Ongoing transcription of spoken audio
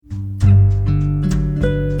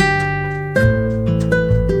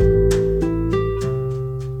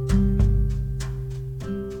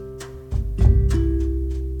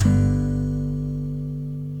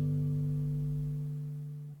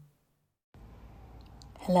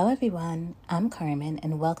Hello, everyone. I'm Carmen,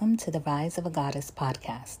 and welcome to the Rise of a Goddess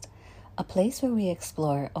podcast, a place where we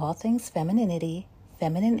explore all things femininity,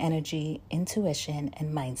 feminine energy, intuition,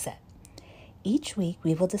 and mindset. Each week,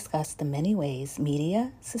 we will discuss the many ways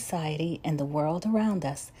media, society, and the world around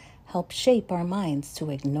us help shape our minds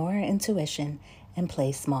to ignore our intuition and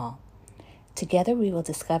play small. Together, we will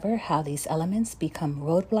discover how these elements become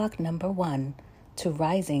roadblock number one to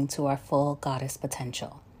rising to our full goddess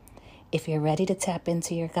potential. If you're ready to tap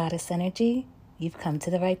into your goddess energy, you've come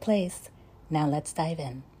to the right place. Now let's dive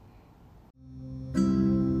in.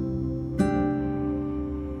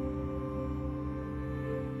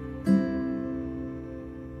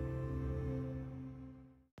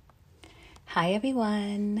 Hi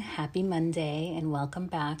everyone, happy Monday and welcome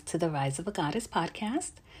back to the Rise of a Goddess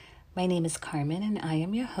podcast. My name is Carmen and I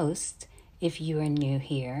am your host. If you are new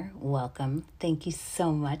here, welcome. Thank you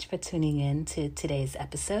so much for tuning in to today's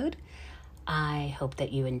episode. I hope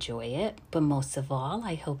that you enjoy it, but most of all,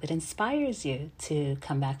 I hope it inspires you to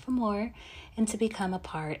come back for more and to become a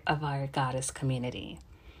part of our goddess community.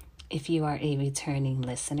 If you are a returning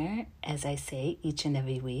listener, as I say each and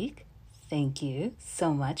every week, thank you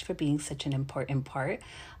so much for being such an important part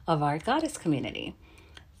of our goddess community.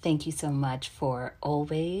 Thank you so much for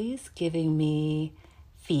always giving me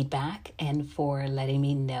feedback and for letting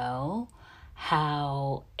me know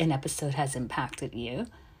how an episode has impacted you.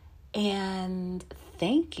 And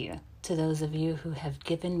thank you to those of you who have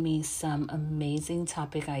given me some amazing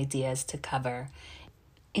topic ideas to cover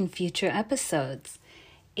in future episodes.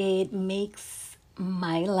 It makes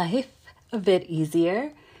my life a bit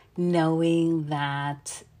easier knowing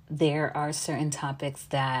that there are certain topics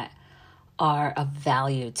that are of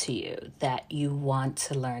value to you that you want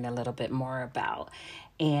to learn a little bit more about.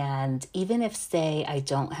 And even if, say, I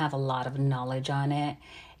don't have a lot of knowledge on it,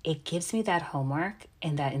 it gives me that homework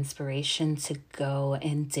and that inspiration to go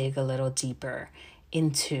and dig a little deeper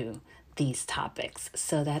into these topics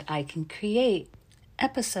so that I can create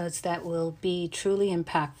episodes that will be truly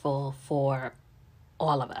impactful for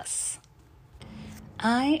all of us.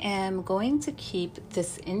 I am going to keep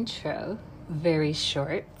this intro very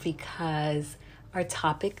short because our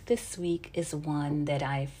topic this week is one that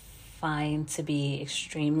I find to be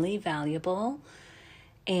extremely valuable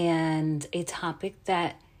and a topic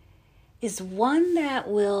that is one that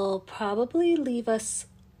will probably leave us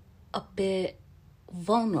a bit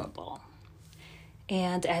vulnerable.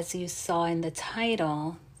 And as you saw in the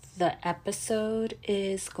title, the episode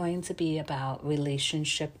is going to be about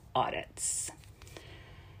relationship audits.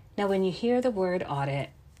 Now, when you hear the word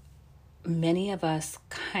audit, many of us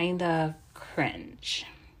kind of cringe.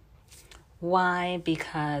 Why?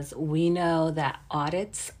 Because we know that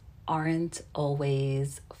audits aren't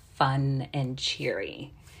always fun and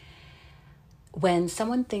cheery. When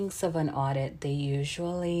someone thinks of an audit, they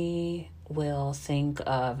usually will think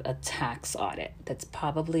of a tax audit. That's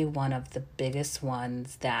probably one of the biggest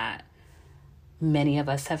ones that many of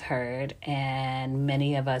us have heard and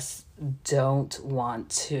many of us don't want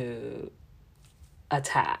to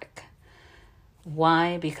attack.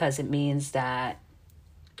 Why? Because it means that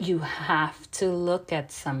you have to look at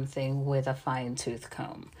something with a fine-tooth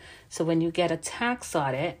comb. So when you get a tax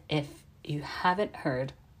audit, if you haven't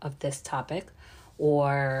heard of this topic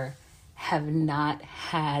or have not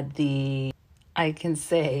had the, I can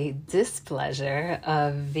say, displeasure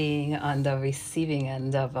of being on the receiving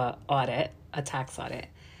end of a tax audit,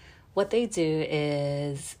 what they do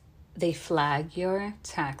is they flag your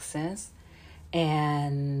taxes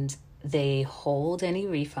and they hold any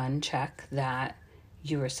refund check that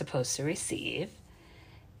you were supposed to receive,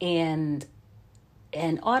 and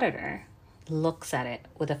an auditor looks at it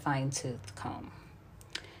with a fine-tooth comb.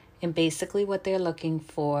 And basically what they're looking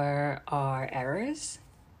for are errors,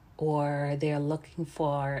 or they're looking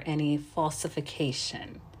for any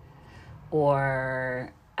falsification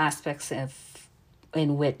or aspects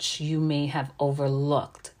in which you may have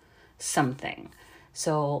overlooked something.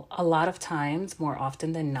 So a lot of times, more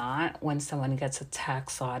often than not, when someone gets a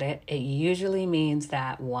tax audit, it usually means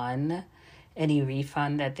that one, any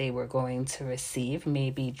refund that they were going to receive may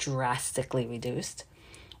be drastically reduced,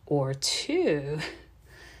 or two,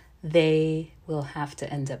 they will have to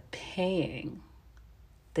end up paying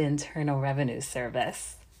the Internal Revenue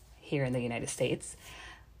Service here in the United States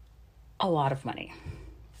a lot of money.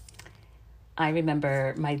 I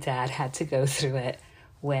remember my dad had to go through it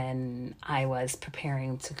when I was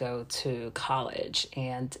preparing to go to college,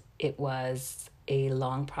 and it was a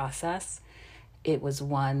long process. It was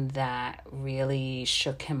one that really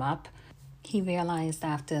shook him up. He realized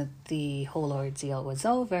after the whole ordeal was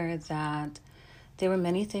over that there were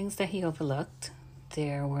many things that he overlooked.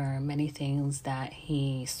 there were many things that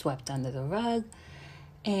he swept under the rug,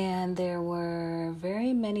 and there were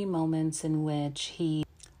very many moments in which he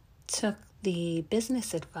took the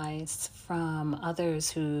business advice from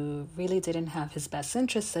others who really didn't have his best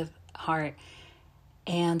interests at heart,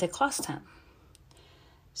 and it cost him.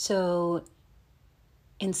 So,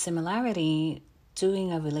 in similarity,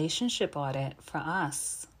 doing a relationship audit for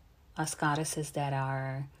us goddesses that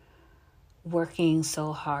are working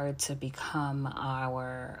so hard to become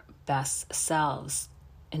our best selves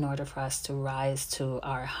in order for us to rise to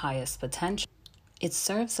our highest potential, it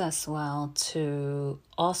serves us well to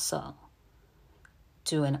also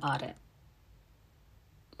do an audit,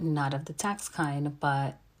 not of the tax kind,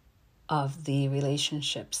 but of the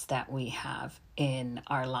relationships that we have in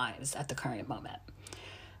our lives at the current moment.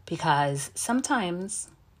 Because sometimes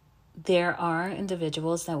there are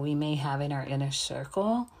individuals that we may have in our inner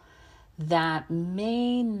circle that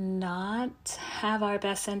may not have our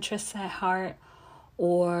best interests at heart,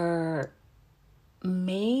 or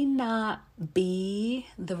may not be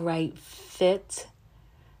the right fit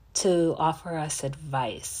to offer us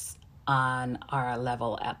advice on our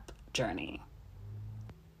level up journey.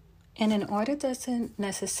 And an audit doesn't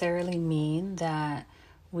necessarily mean that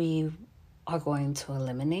we are going to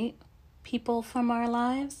eliminate people from our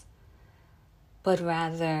lives, but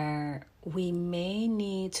rather we may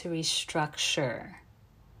need to restructure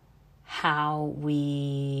how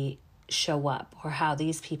we show up, or how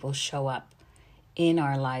these people show up in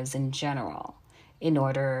our lives in general, in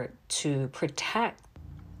order to protect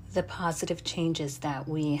the positive changes that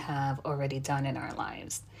we have already done in our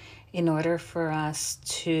lives, in order for us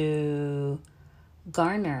to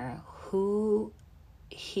garner who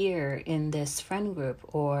here in this friend group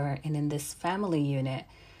or in this family unit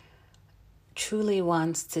truly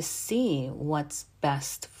wants to see what's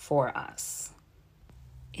best for us.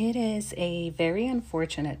 It is a very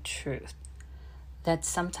unfortunate truth that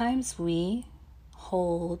sometimes we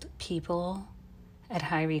hold people at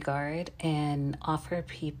high regard and offer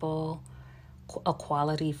people a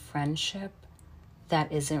quality friendship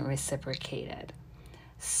that isn't reciprocated.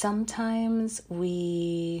 Sometimes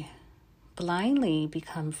we blindly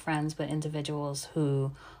become friends with individuals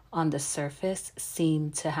who on the surface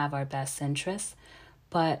seem to have our best interests,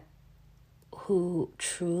 but who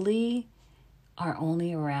truly are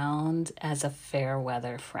only around as a fair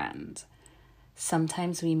weather friend.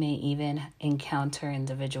 Sometimes we may even encounter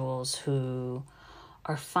individuals who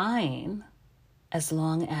are fine as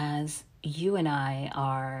long as you and I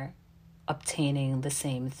are obtaining the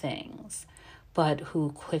same things, but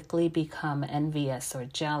who quickly become envious or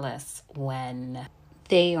jealous when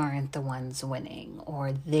they aren't the ones winning,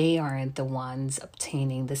 or they aren't the ones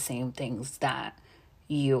obtaining the same things that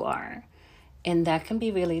you are. And that can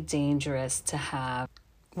be really dangerous to have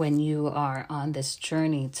when you are on this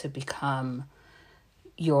journey to become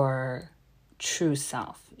your true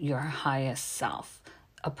self, your highest self,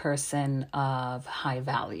 a person of high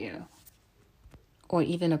value, or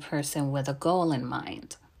even a person with a goal in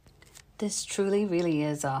mind. This truly really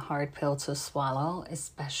is a hard pill to swallow,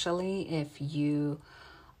 especially if you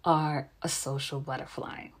are a social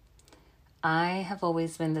butterfly. I have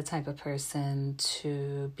always been the type of person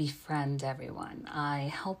to befriend everyone.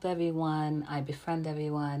 I help everyone, I befriend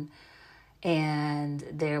everyone. And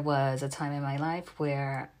there was a time in my life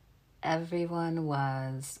where everyone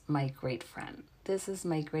was my great friend. This is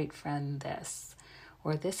my great friend this,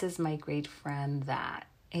 or this is my great friend that.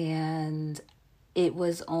 And it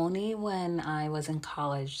was only when I was in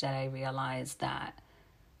college that I realized that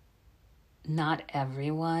not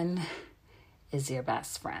everyone is your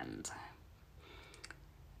best friend.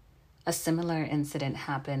 A similar incident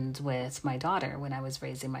happened with my daughter when I was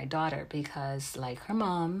raising my daughter, because like her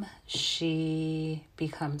mom, she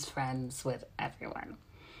becomes friends with everyone.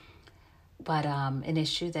 But an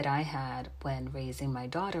issue that I had when raising my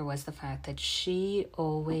daughter was the fact that she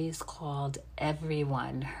always called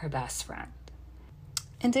everyone her best friend.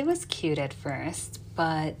 And it was cute at first,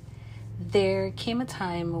 but there came a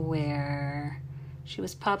time where she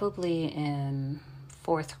was probably in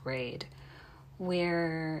 4th grade,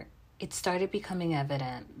 where it started becoming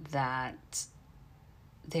evident that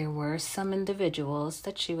there were some individuals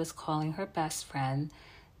that she was calling her best friend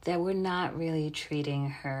that were not really treating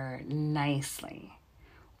her nicely,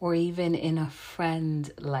 or even in a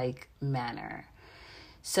friend-like manner.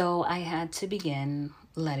 So I had to begin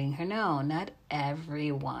letting her know not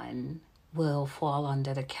everyone will fall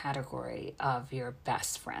under the category of your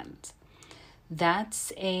best friend.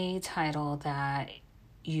 That's a title that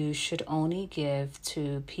you should only give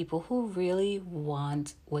to people who really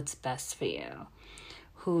want what's best for you,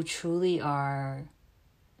 who truly are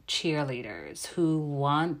cheerleaders who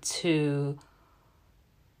want to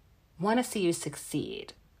see you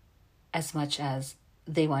succeed as much as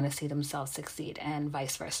they want to see themselves succeed, and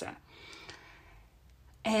vice versa.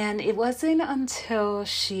 And it wasn't until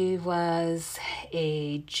she was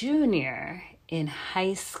a junior in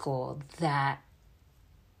high school that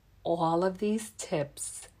all of these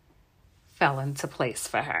tips fell into place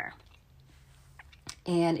for her.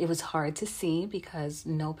 And it was hard to see because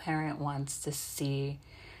no parent wants to see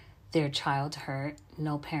their child hurt.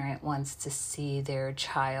 No parent wants to see their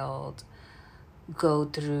child go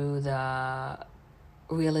through the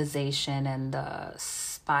realization and the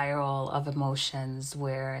spiral of emotions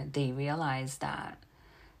where they realize that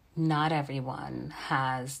not everyone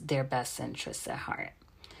has their best interests at heart.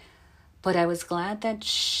 But I was glad that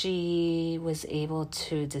she was able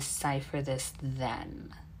to decipher this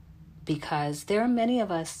then, because there are many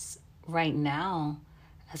of us right now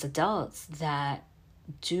as adults that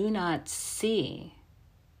do not see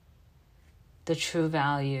the true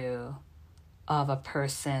value of a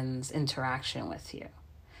person's interaction with you,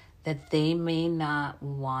 that they may not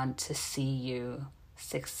want to see you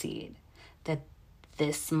succeed, that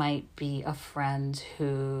this might be a friend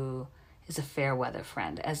who is a fair weather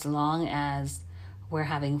friend. As long as we're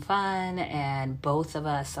having fun and both of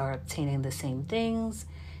us are obtaining the same things,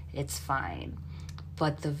 it's fine.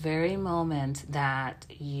 But the very moment that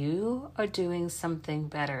you are doing something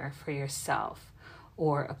better for yourself,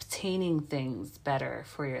 or obtaining things better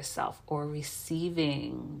for yourself, or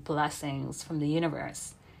receiving blessings from the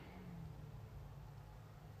universe,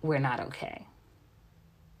 we're not okay.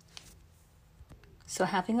 So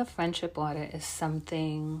having a friendship audit is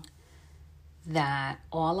something that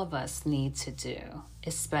all of us need to do,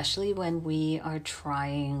 especially when we are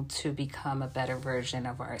trying to become a better version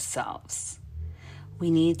of ourselves. We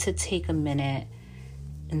need to take a minute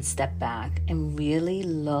and step back and really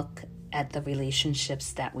look at the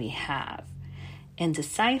relationships that we have and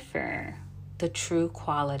decipher the true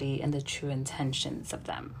quality and the true intentions of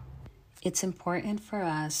them. It's important for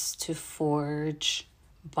us to forge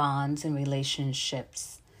bonds and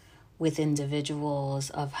relationships with individuals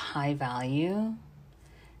of high value,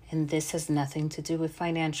 and this has nothing to do with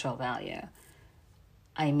financial value.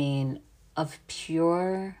 I mean, of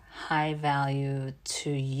pure high value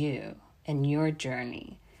to you and your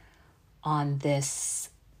journey on this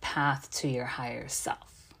path to your higher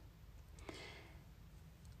self.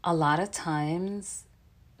 A lot of times,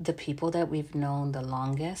 the people that we've known the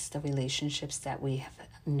longest, the relationships that we have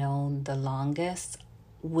known the longest,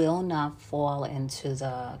 will not fall into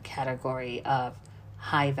the category of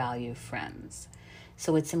high value friends.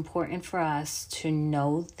 So it's important for us to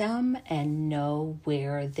know them and know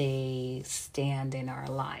where they stand in our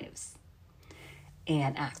lives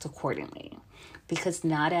and act accordingly. Because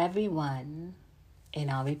not everyone,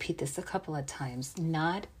 and I'll repeat this a couple of times,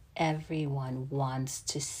 not everyone wants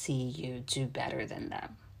to see you do better than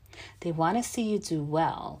them. They want to see you do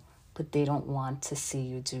well, but they don't want to see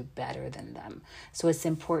you do better than them. So it's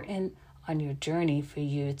important on your journey for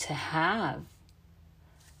you to have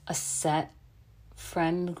a set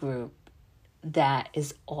friend group that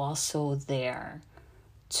is also there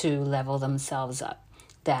to level themselves up,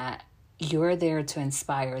 that you're there to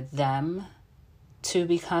inspire them to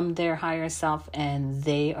become their higher self, and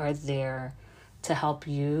they are there to help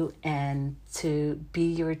you and to be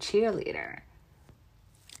your cheerleader.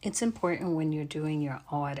 It's important when you're doing your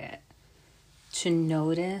audit to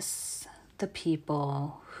notice the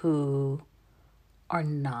people who are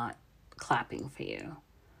not clapping for you,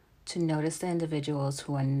 to notice the individuals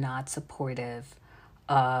who are not supportive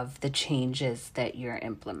of the changes that you're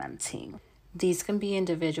implementing. These can be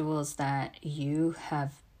individuals that you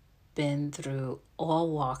have been through all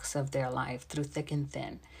walks of their life, through thick and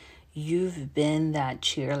thin. You've been that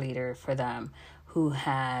cheerleader for them who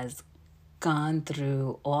has gone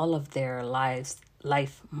through all of their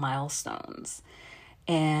life milestones,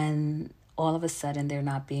 and all of a sudden they're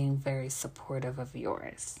not being very supportive of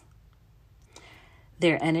yours.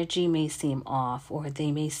 Their energy may seem off, or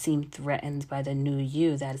they may seem threatened by the new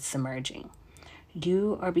you that is emerging.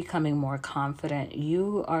 You are becoming more confident.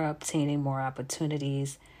 You are obtaining more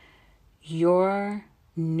opportunities. Your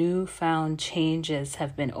newfound changes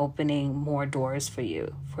have been opening more doors for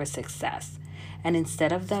you for success. And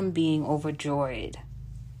instead of them being overjoyed,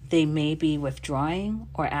 they may be withdrawing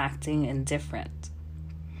or acting indifferent.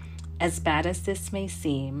 As bad as this may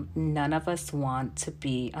seem, none of us want to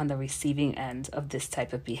be on the receiving end of this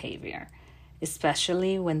type of behavior,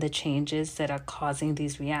 especially when the changes that are causing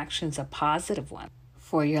these reactions are positive ones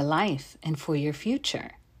for your life and for your future.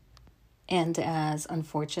 And as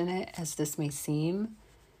unfortunate as this may seem,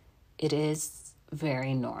 it is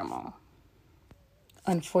very normal.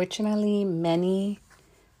 Unfortunately, many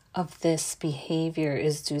of this behavior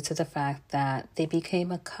is due to the fact that they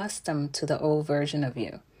became accustomed to the old version of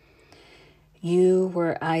you. You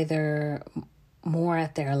were either more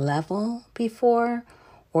at their level before,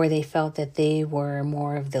 or they felt that they were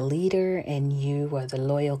more of the leader and you were the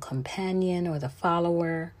loyal companion or the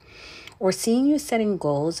follower. Or seeing you setting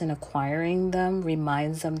goals and acquiring them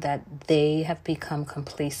reminds them that they have become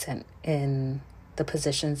complacent in the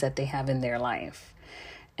positions that they have in their life.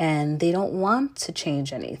 And they don't want to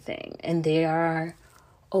change anything. And they are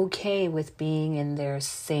okay with being in their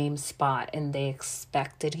same spot. And they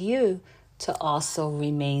expected you to also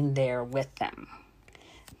remain there with them.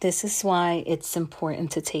 This is why it's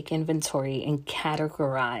important to take inventory and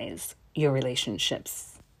categorize your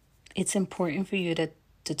relationships. It's important for you to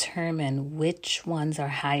determine which ones are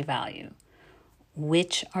high value,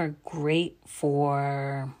 which are great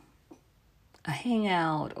for a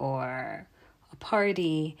hangout or a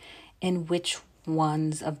party, and which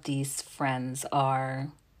ones of these friends are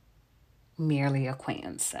merely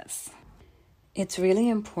acquaintances. It's really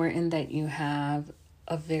important that you have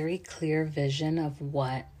a very clear vision of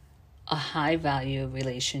what a high value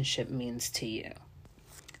relationship means to you.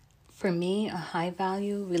 For me, a high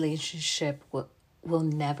value relationship will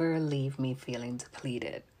never leave me feeling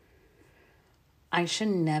depleted. I should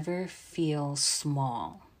never feel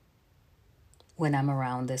small when I'm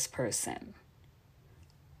around this person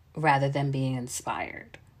rather than being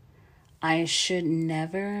inspired. I should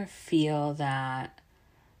never feel that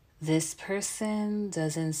this person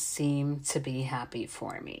doesn't seem to be happy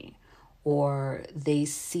for me, or they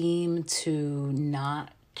seem to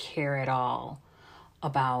not care at all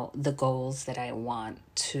about the goals that I want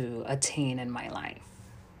to attain in my life.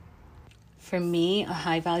 For me, a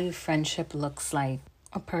high value friendship looks like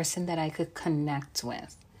a person that I could connect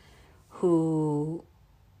with, who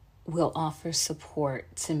will offer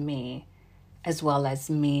support to me, as well as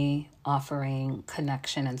me offering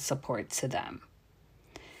connection and support to them.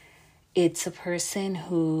 It's a person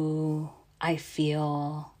who I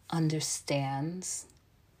feel understands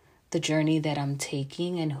the journey that I'm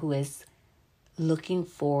taking and who is looking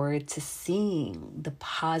forward to seeing the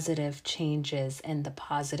positive changes and the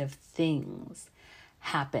positive things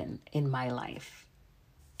happen in my life,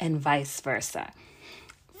 and vice versa.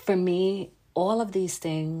 For me, all of these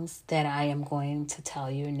things that I am going to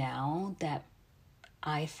tell you now that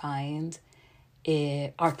I find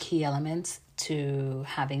are key elements to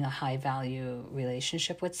having a high value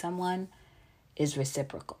relationship with someone is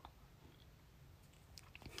reciprocal.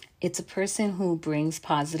 It's a person who brings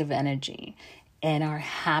positive energy and are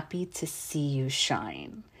happy to see you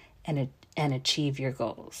shine and achieve your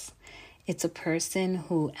goals. It's a person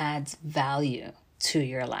who adds value to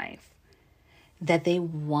your life, that they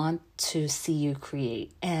want to see you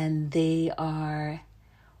create, and they are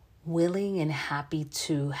willing and happy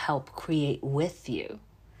to help create with you.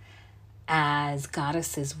 As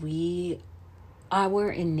goddesses,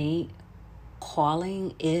 our innate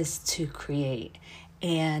calling is to create,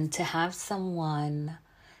 and to have someone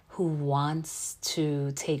who wants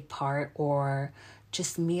to take part or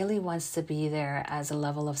just merely wants to be there as a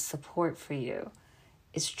level of support for you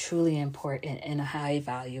is truly important in a high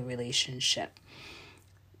value relationship.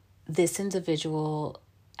 This individual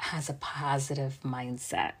has a positive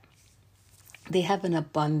mindset. They have an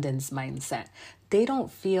abundance mindset. They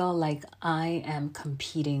don't feel like I am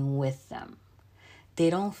competing with them. They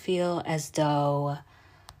don't feel as though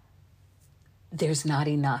there's not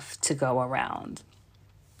enough to go around.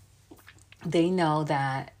 They know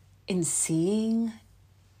that in seeing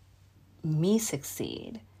me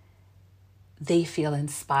succeed, they feel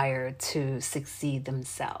inspired to succeed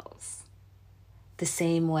themselves. The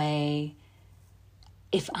same way,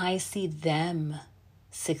 if I see them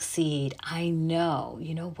succeed, I know,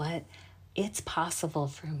 you know what? It's possible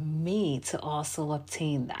for me to also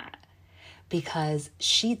obtain that because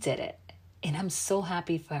she did it. And I'm so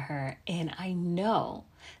happy for her. And I know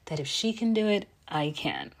that if she can do it, I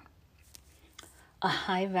can. A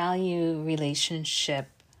high value relationship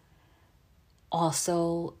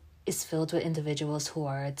also is filled with individuals who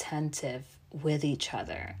are attentive with each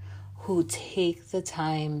other, who take the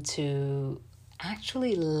time to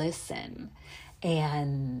actually listen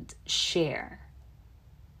and share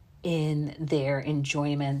in their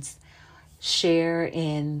enjoyments, share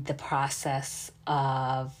in the process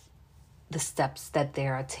of the steps that they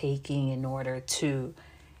are taking in order to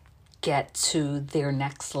get to their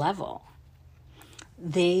next level.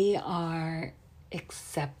 They are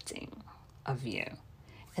accepting of you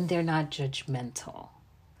and they're not judgmental.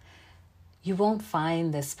 You won't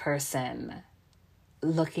find this person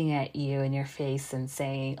looking at you in your face and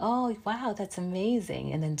saying, oh, wow, that's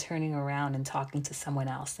amazing, and then turning around and talking to someone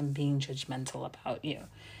else and being judgmental about you.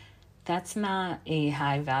 That's not a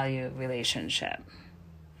high value relationship.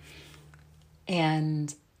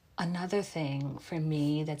 And another thing for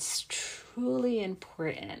me that's truly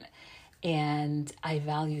important and I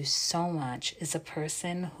value so much is a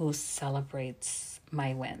person who celebrates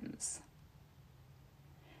my wins.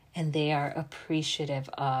 And they are appreciative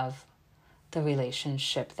of the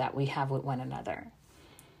relationship that we have with one another.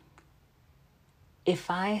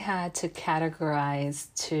 If I had to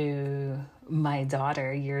categorize to my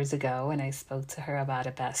daughter years ago when I spoke to her about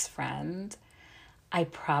a best friend, I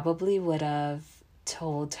probably would have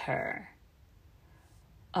told her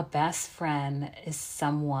a best friend is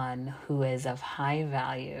someone who is of high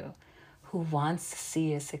value, who wants to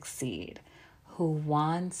see you succeed, who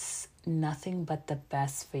wants nothing but the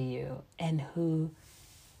best for you, and who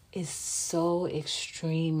is so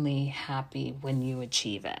extremely happy when you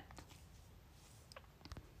achieve it.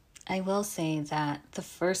 I will say that the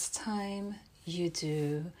first time you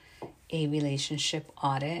do a relationship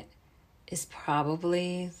audit is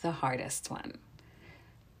probably the hardest one,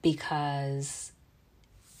 because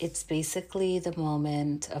it's basically the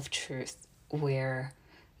moment of truth where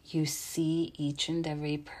you see each and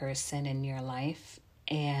every person in your life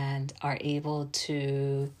and are able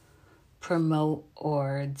to promote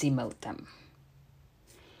or demote them.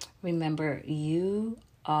 Remember, you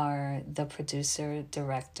are the producer,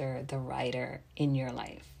 director, the writer in your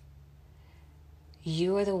life.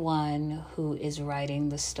 You are the one who is writing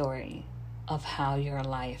the story of how your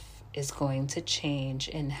life is going to change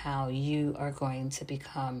and how you are going to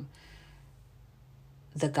become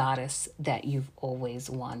the goddess that you've always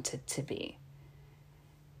wanted to be.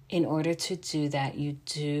 In order to do that, you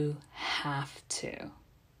do have to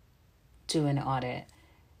do an audit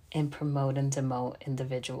and promote and demote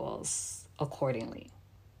individuals accordingly.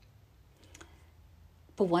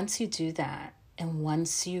 But once you do that, and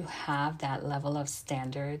once you have that level of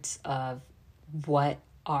standards of what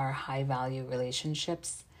are high value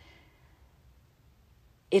relationships,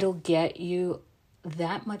 it'll get you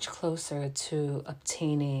that much closer to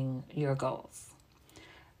obtaining your goals.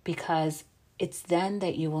 Because it's then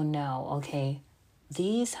that you will know, okay,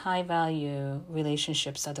 these high value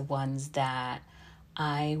relationships are the ones that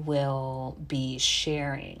I will be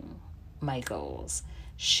sharing my goals,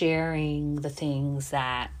 sharing the things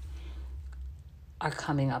that are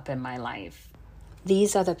coming up in my life.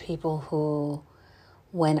 These are the people who,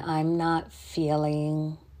 when I'm not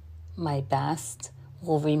feeling my best,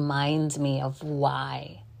 will remind me of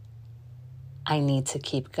why I need to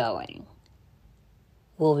keep going.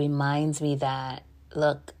 Will remind me that,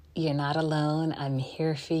 look, you're not alone. I'm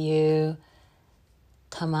here for you.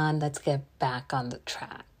 Come on, let's get back on the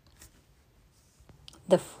track.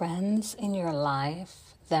 The friends in your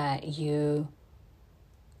life that you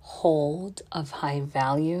hold of high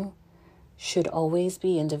value should always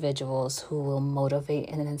be individuals who will motivate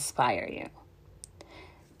and inspire you.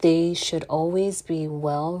 They should always be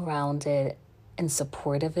well-rounded and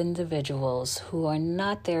supportive individuals who are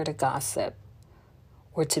not there to gossip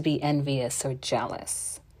or to be envious or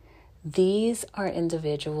jealous. These are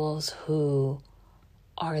individuals who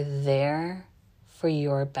are there for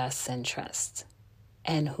your best interest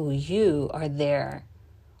and who you are there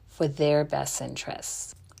for their best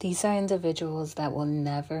interests. These are individuals that will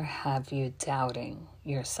never have you doubting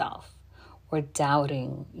yourself or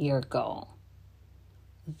doubting your goal.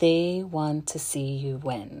 They want to see you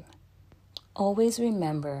win. Always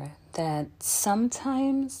remember that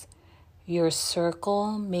sometimes your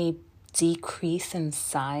circle may decrease in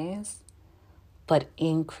size, but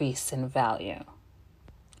increase in value.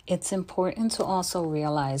 It's important to also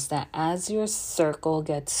realize that as your circle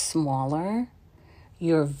gets smaller,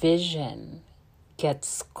 your vision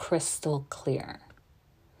gets crystal clear,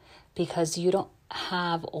 because you don't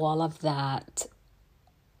have all of that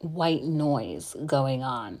white noise going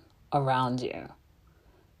on around you.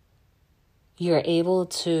 You're able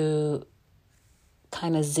to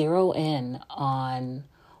kind of zero in on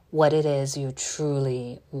what it is you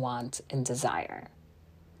truly want and desire.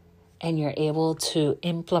 And you're able to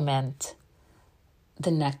implement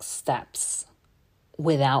the next steps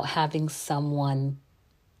without having someone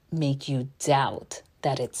make you doubt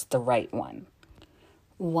that it's the right one.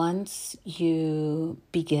 Once you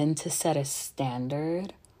begin to set a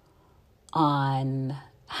standard on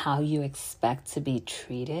how you expect to be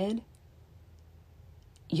treated,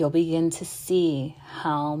 you'll begin to see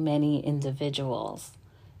how many individuals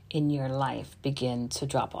in your life begin to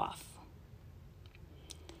drop off.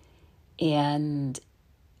 And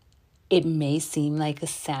it may seem like a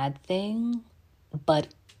sad thing, but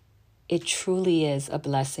it truly is a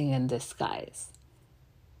blessing in disguise.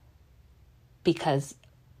 Because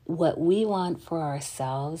what we want for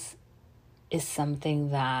ourselves is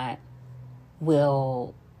something that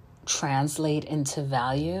will translate into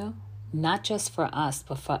value, not just for us,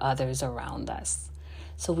 but for others around us.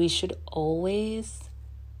 So we should always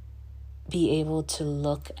be able to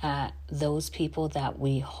look at those people that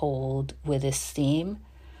we hold with esteem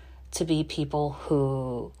to be people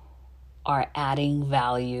who are adding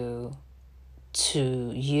value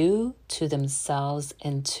to you, to themselves,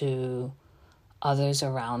 and to others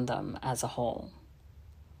around them as a whole.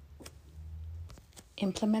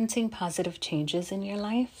 Implementing positive changes in your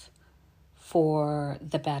life for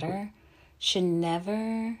the better should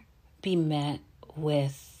never be met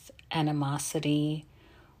with animosity,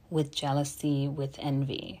 with jealousy, with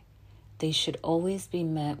envy. They should always be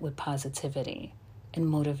met with positivity and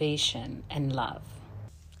motivation and love.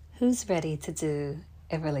 Who's ready to do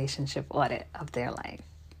a relationship audit of their life?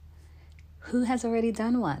 Who has already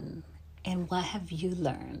done one? And what have you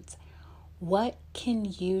learned? What can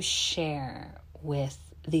you share with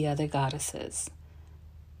the other goddesses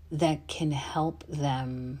that can help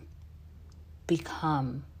them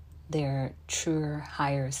become their truer,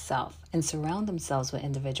 higher self and surround themselves with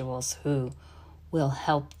individuals who will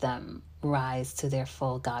help them rise to their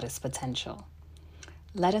full goddess potential?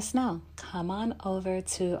 Let us know. Come on over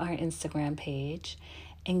to our Instagram page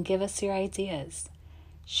and give us your ideas.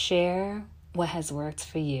 Share what has worked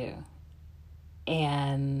for you,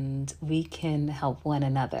 and we can help one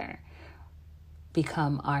another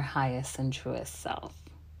become our highest and truest self.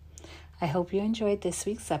 I hope you enjoyed this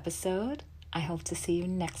week's episode. I hope to see you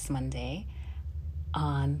next Monday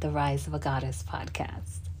on the Rise of a Goddess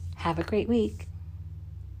podcast. Have a great week.